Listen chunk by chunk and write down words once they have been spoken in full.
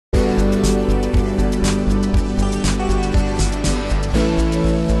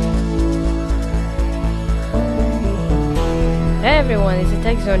everyone, it's the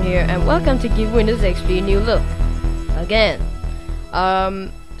TechZone here, and welcome to Give Windows XP a new look. Again.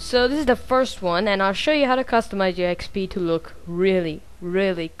 So this is the first one, and I'll show you how to customize your XP to look really,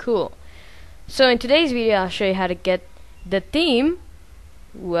 really cool. So in today's video, I'll show you how to get the theme,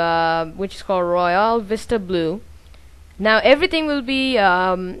 which is called Royal Vista Blue. Now everything will be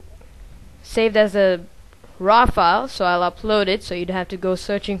saved as a raw file, so I'll upload it, so you'd have to go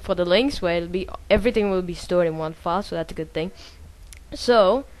searching for the links where everything will be stored in one file, so that's a good thing.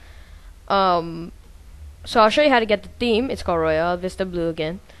 So I'll show you how to get the theme. It's called Royal Vista Blue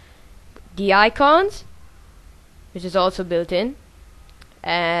again. The icons, which is also built in,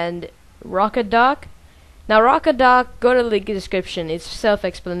 and RocketDock. Now RocketDock, go to the link in the description. It's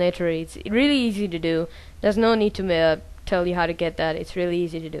self-explanatory. It's really easy to do. There's no need to tell you how to get that. It's really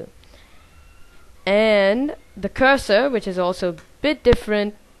easy to do. And the cursor, which is also a bit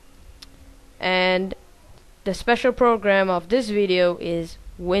different, and the special program of this video is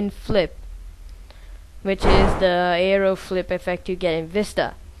WinFlip, which is the arrow flip effect you get in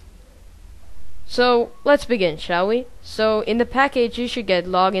Vista. So let's begin, shall we? So in the package you should get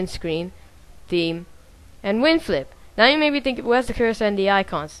login screen, theme, and WinFlip. Now you may be thinking, where's the cursor and the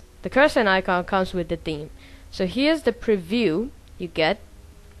icons? The cursor and icon comes with the theme. So here's the preview you get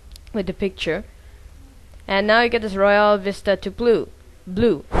with the picture. And now you get this Royal Vista to blue.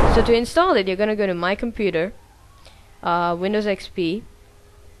 So to install it, you're gonna go to My Computer, Windows XP,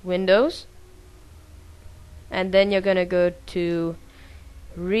 Windows, and then you're gonna go to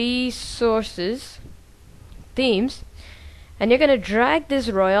Resources, Themes, and you're gonna drag this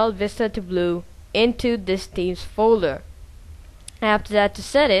Royal Vista to blue into this themes folder. After that, to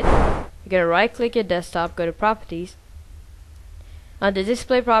set it, you're gonna right-click your desktop, go to Properties. Under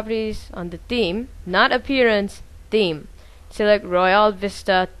Display Properties, on the theme, not appearance, theme, select Royal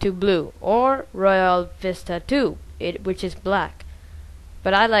Vista to blue or Royal Vista 2, which is black.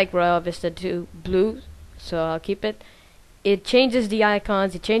 But I like Royal Vista 2 blue, so I'll keep it. It changes the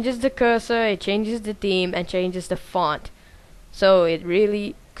icons, it changes the cursor, it changes the theme, and changes the font. So it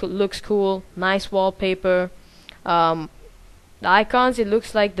really looks cool. Nice wallpaper. The icons, it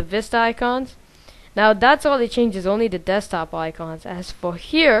looks like the Vista icons. Now that's all it changes, only the desktop icons. As for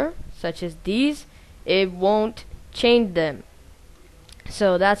here, such as these, it won't change them.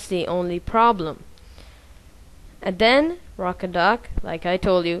 So that's the only problem. And then RocketDock, like I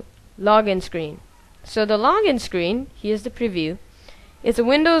told you, login screen. So the login screen, here's the preview. It's a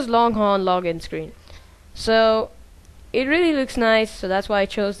Windows Longhorn login screen. So it really looks nice, so that's why I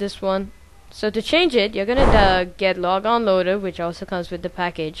chose this one. So to change it, you're gonna get Logon Loader, which also comes with the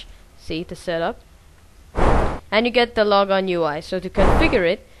package. See, to set up. And you get the Logon UI. So to configure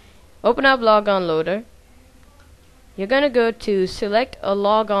it, open up Logon Loader. You're gonna go to select a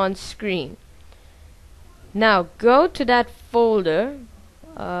logon screen. Now go to that folder,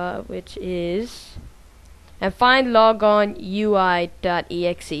 which is, and find logon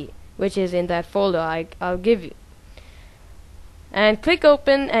UI.exe, which is in that folder I'll give you. And click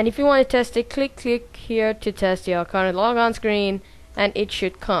open, and if you want to test it, click here to test your current logon screen, and it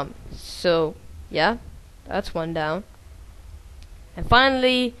should come. So yeah, that's one down. And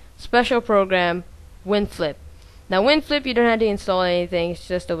finally, special program WinFlip. Now WinFlip, you don't have to install anything, it's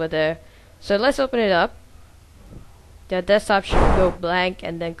just over there. So let's open it up. The desktop should go blank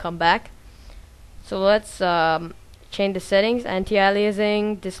and then come back. So let's change the settings: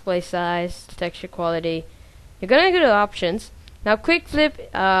 anti-aliasing, display size, texture quality. You're gonna go to options. Now quick flip,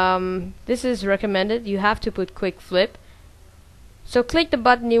 this is recommended. You have to put quick flip. So click the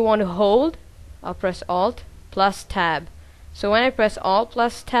button you want to hold. I'll press Alt plus Tab. So when I press Alt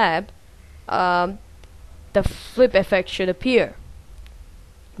plus Tab, the flip effect should appear.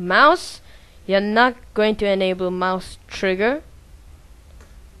 Mouse, you're not going to enable mouse trigger.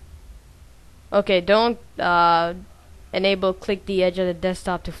 Okay, don't enable click the edge of the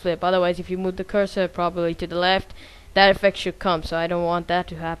desktop to flip. Otherwise, if you move the cursor probably to the left, that effect should come. So I don't want that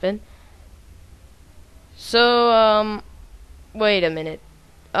to happen. So wait a minute.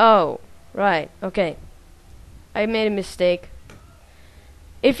 Oh, right. Okay, I made a mistake.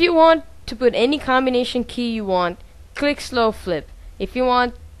 If you want to put any combination key you want, click slow flip. If you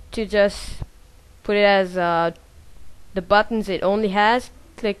want to just put it as the buttons it only has,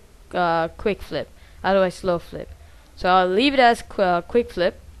 click quick flip. Otherwise slow flip. So I'll leave it as quick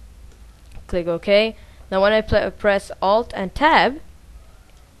flip. Click OK. Now when I press Alt and Tab,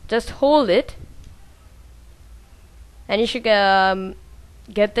 just hold it, and you should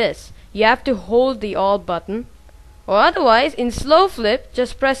get this. You have to hold the Alt button, or otherwise in slow flip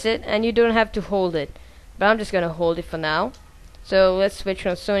just press it and you don't have to hold it. But I'm just gonna hold it for now. So let's switch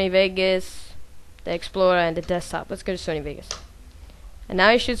from Sony Vegas, the Explorer, and the desktop. Let's go to Sony Vegas. And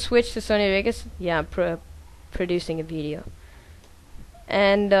now you should switch to Sony Vegas. Yeah, I'm producing a video.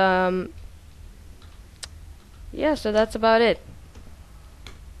 And yeah, so that's about it.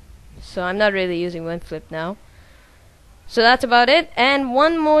 So I'm not really using WinFlip now. So that's about it. And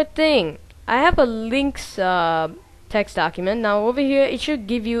one more thing, I have a links text document. Now over here it should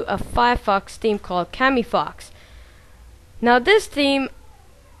give you a Firefox theme called CamiFox. Now this theme,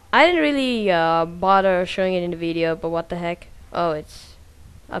 I didn't really bother showing it in the video, but what the heck. Oh, it's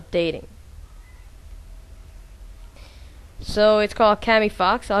updating. So it's called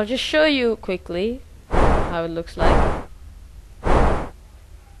CamiFox. I'll just show you quickly how it looks like.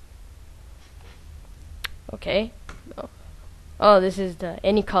 Okay. Oh, this is the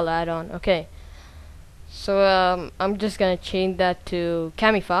any color add-on. Okay. So I'm just gonna change that to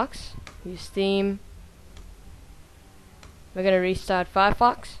CamiFox. Use theme. We're gonna restart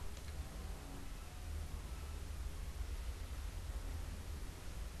Firefox.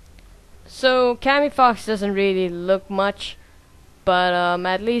 So CamiFox doesn't really look much, but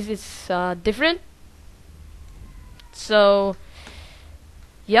at least it's different. So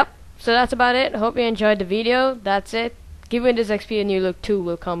yep. So that's about it. Hope you enjoyed the video. That's it. Give Windows XP a new look 2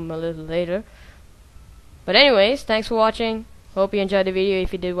 will come a little later. But anyways, thanks for watching. Hope you enjoyed the video.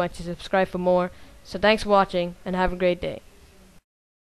 If you did, why don't you subscribe for more. So thanks for watching and have a great day.